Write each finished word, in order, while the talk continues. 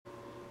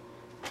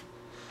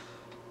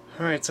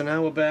Alright, so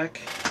now we're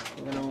back.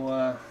 We're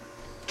gonna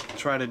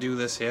try to do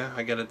this here.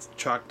 I got it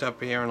chalked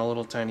up here in a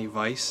little tiny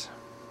vise.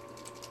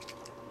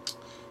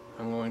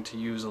 I'm going to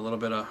use a little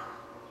bit of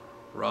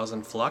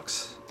rosin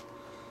flux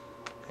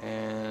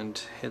and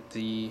hit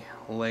the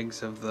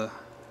legs of the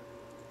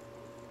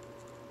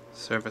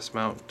surface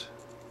mount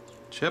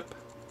chip.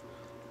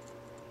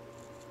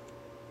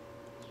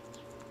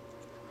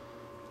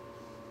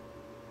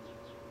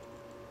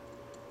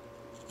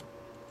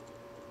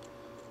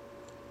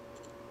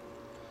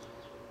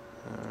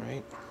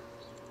 Alright.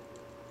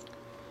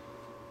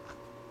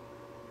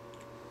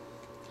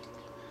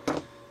 I'm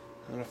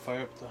going to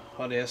fire up the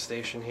hot air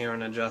station here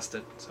and adjust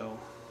it, so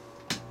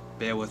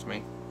bear with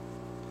me.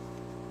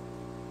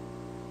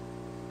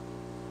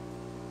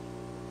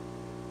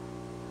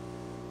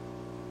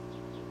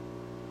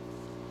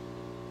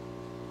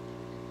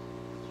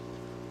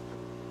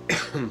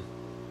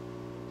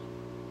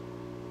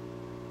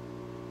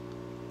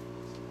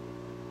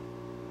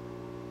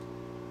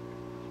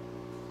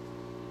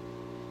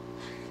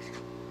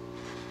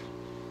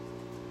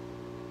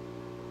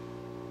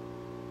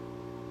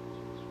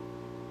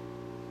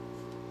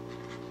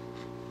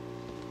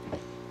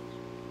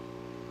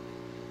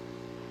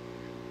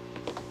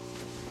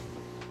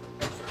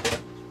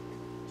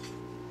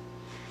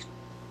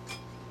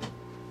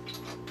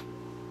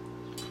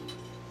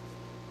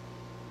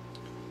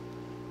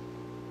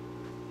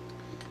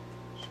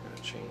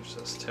 Change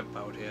this tip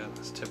out here.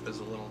 This tip is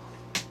a little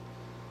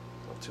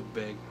too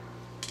big.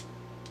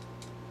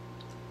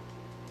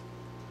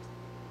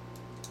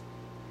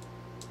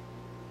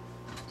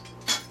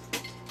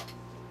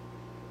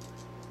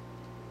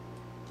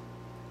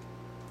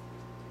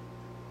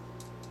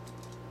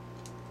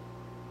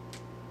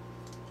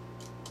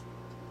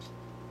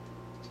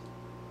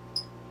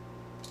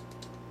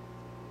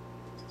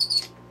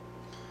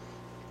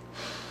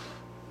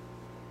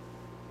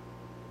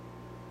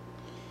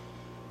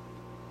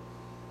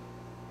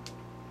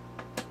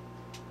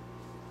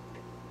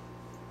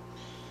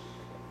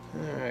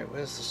 Alright,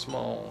 where's the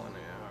small one?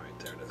 Yeah, alright,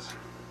 there it is.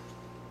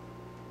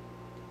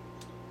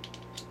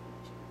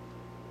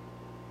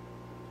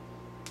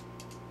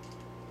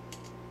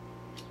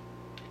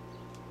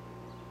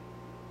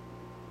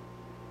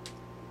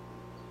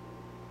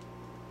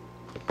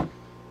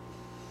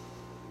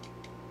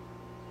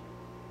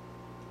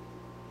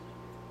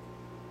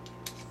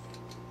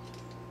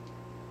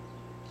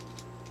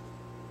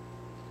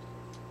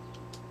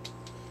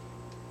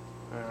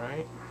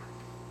 Alright.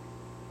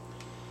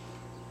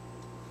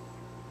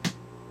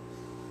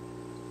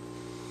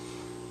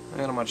 I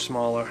got a much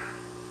smaller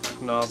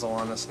nozzle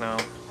on this now.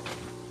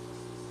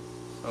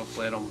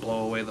 Hopefully I don't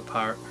blow away the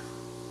part.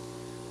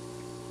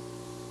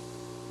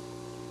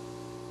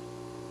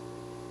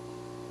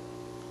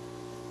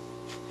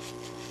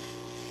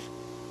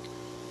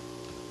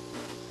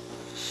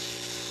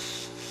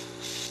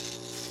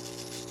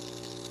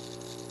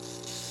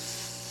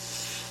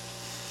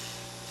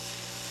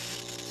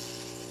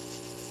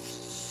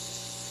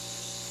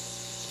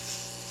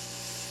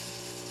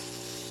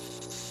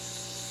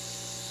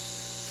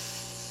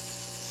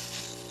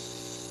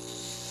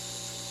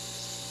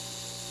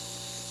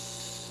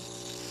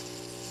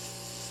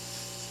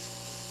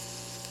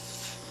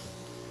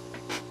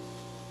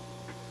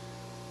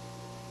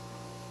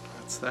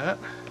 That's that.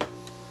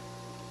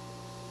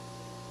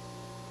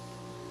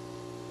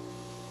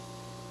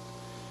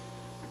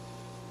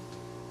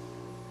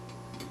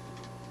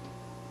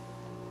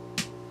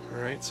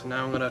 Alright, so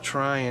now I'm going to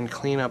try and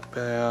clean up,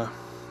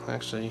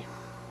 actually,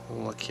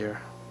 look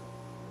here.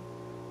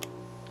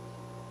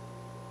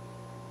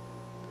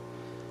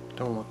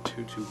 Don't look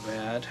too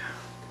bad,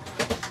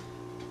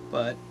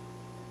 but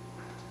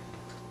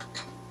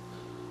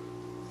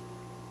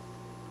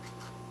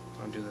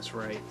I'll do this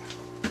right.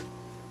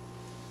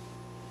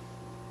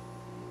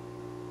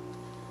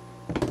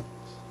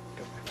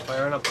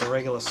 Firing up the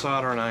regular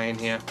soldering iron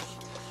here.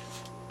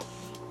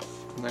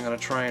 And I'm going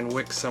to try and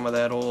wick some of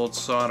that old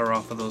solder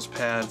off of those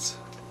pads.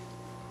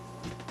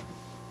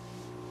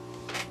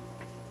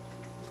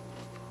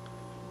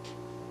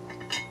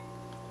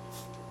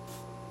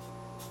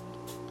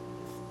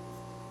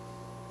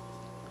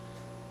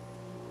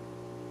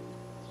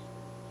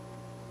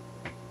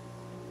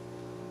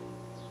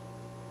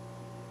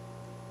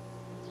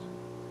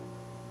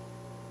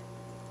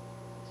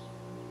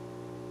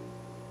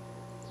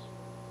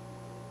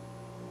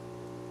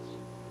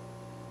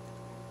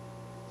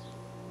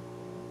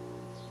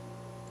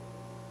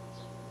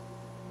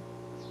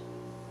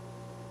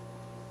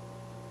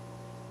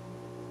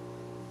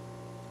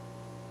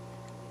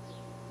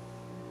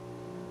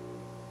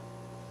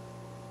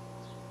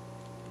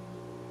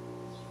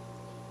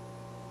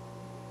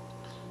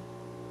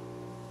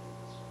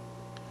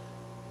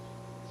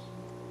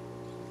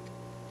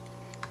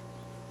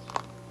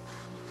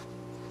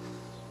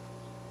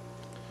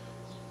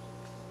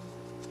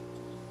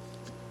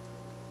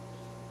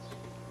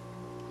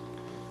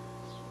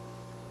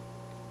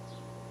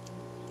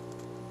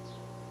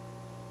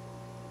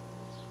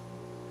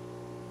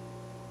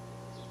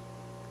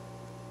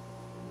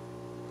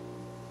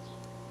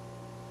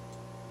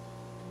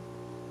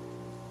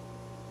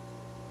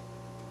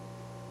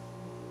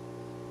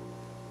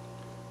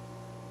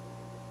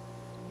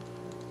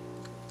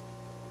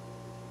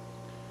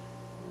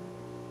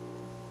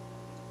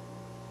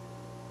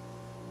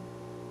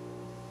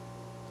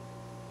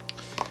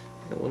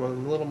 A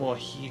little more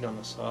heat on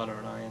the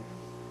soldering iron.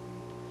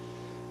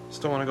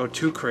 Just don't want to go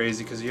too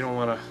crazy because you don't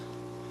want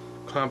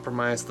to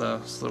compromise the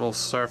little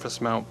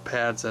surface mount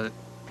pads that it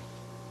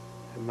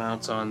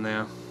mounts on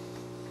there.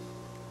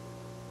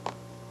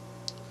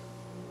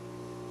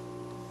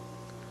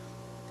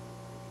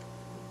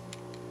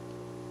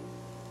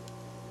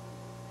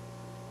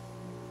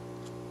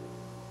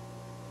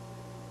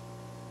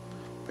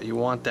 But you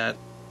want that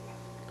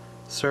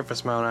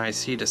surface mount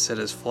IC to sit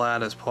as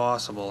flat as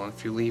possible, and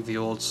if you leave the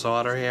old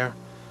solder here,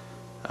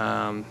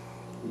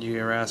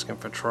 you're asking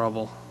for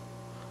trouble.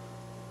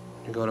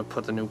 You go to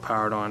put the new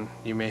part on,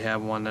 you may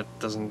have one that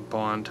doesn't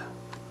bond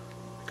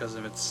because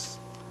of it's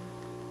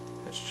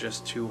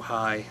just too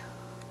high,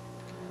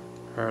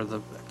 or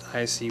the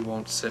IC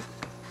won't sit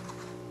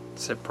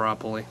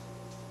properly.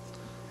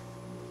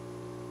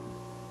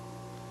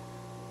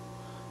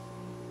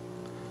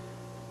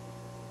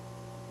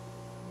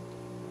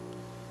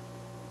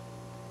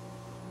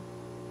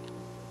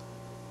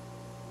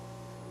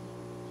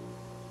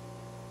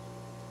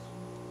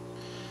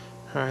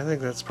 I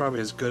think that's probably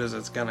as good as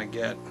it's gonna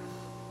get.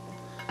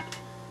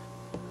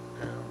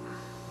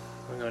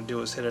 What I'm gonna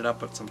do is hit it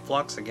up with some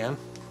flux again.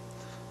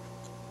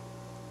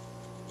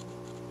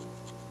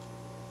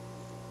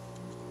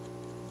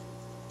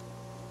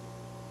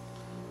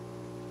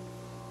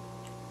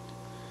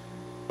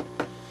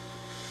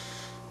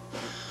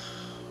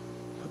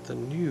 Put the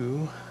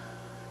new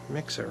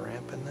mixer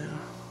ramp in there.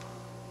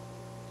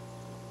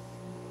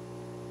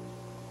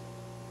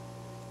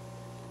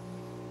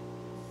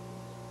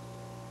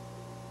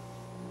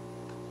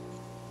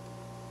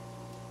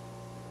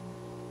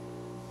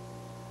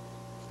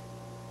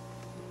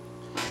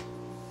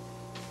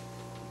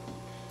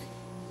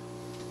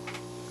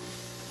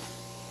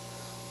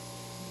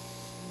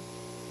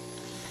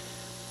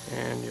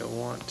 And you'll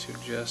want to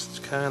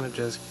just kind of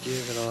just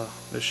give it a,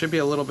 there should be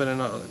a little bit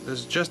of,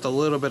 there's just a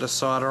little bit of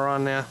solder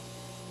on there.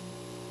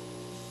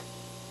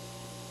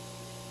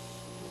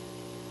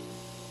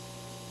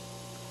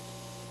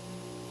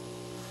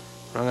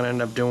 What I'm going to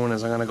end up doing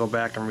is I'm going to go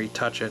back and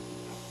retouch it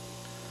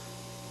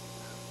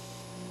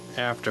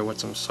after with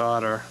some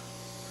solder.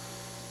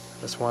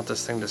 I just want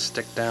this thing to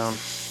stick down.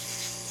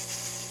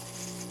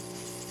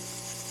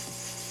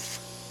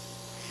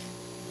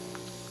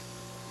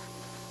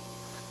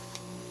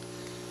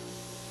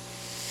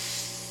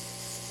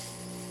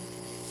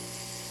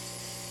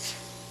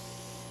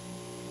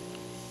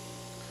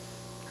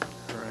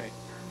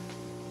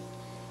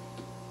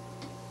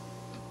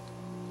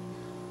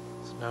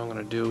 Now what I'm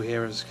going to do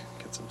here is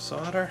get some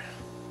solder.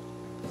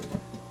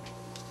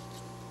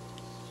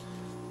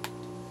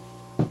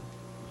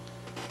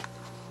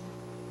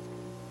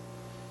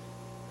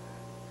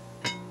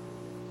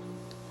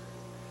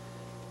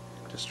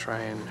 Just try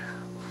and,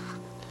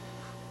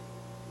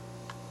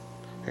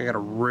 I got a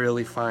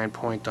really fine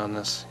point on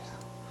this.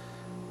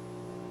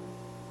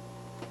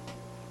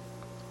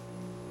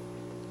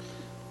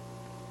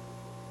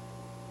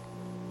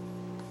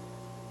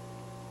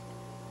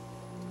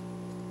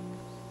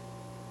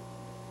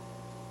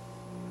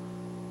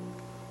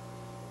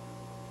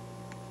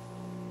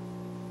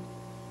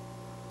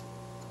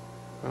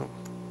 Oh.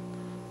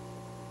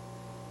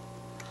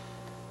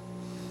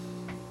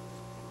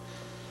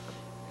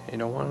 You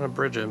don't want to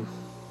bridge him,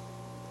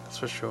 that's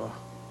for sure.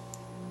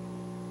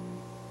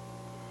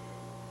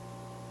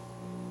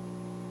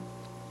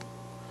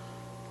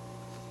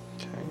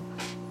 Okay,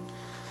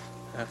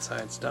 that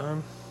side's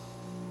done.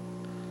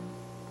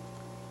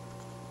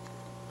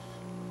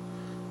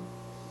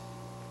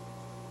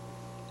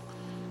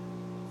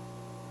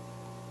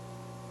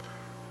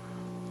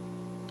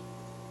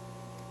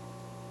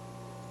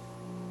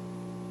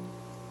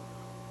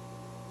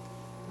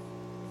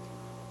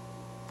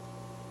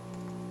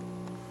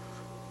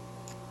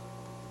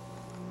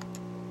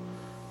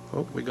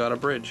 Oh, we got a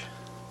bridge.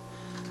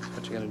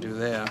 What you're going to do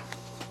there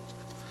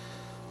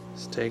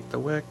is take the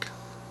wick,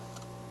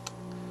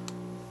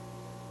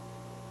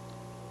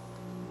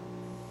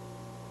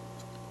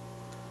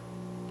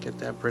 get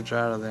that bridge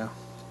out of there.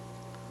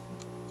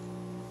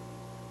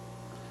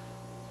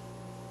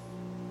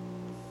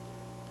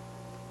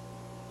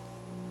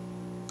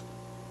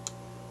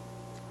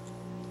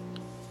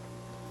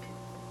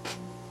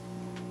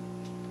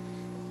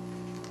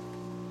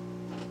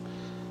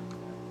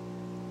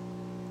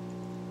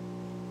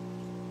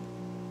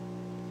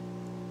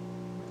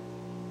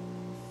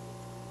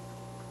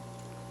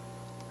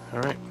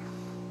 Alright,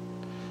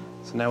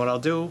 so now what I'll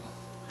do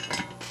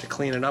to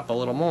clean it up a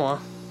little more,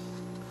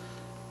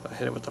 I'll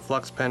hit it with the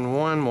flux pen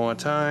one more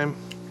time.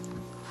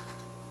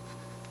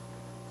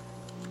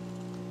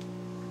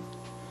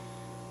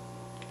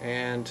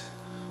 And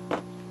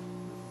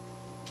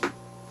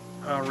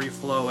I'll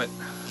reflow it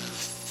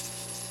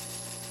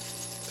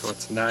so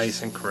it's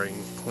nice and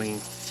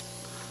clean.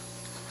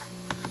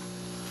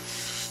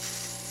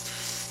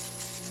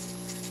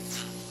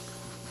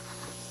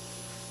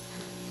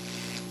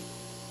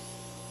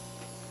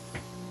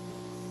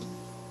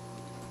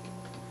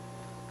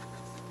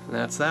 And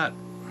that's that.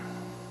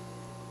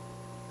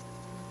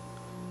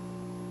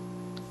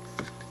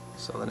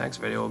 So the next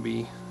video will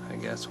be, I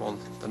guess, well,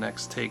 the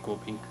next take will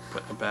be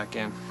putting it back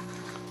in.